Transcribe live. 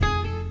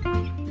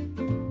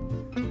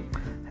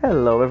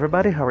Hello,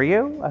 everybody. How are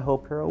you? I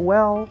hope you're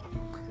well.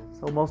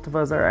 So, most of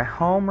us are at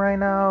home right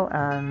now,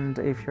 and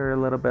if you're a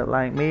little bit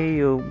like me,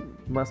 you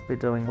must be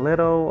doing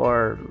little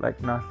or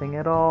like nothing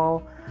at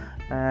all,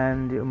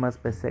 and you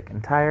must be sick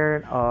and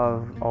tired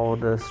of all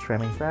the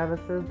streaming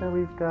services that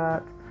we've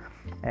got,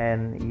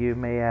 and you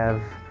may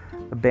have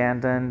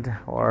abandoned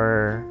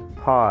or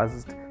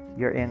paused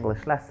your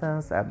English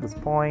lessons at this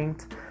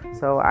point.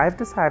 So I've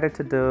decided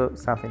to do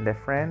something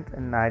different,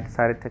 and I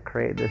decided to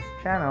create this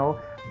channel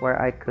where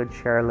I could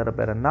share a little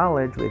bit of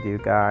knowledge with you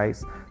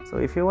guys. So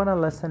if you want to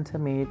listen to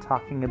me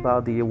talking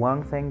about the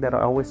one thing that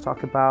I always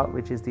talk about,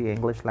 which is the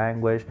English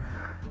language,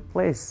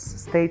 please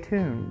stay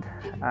tuned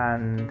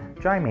and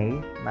join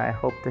me. I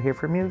hope to hear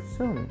from you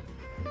soon.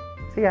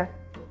 See ya.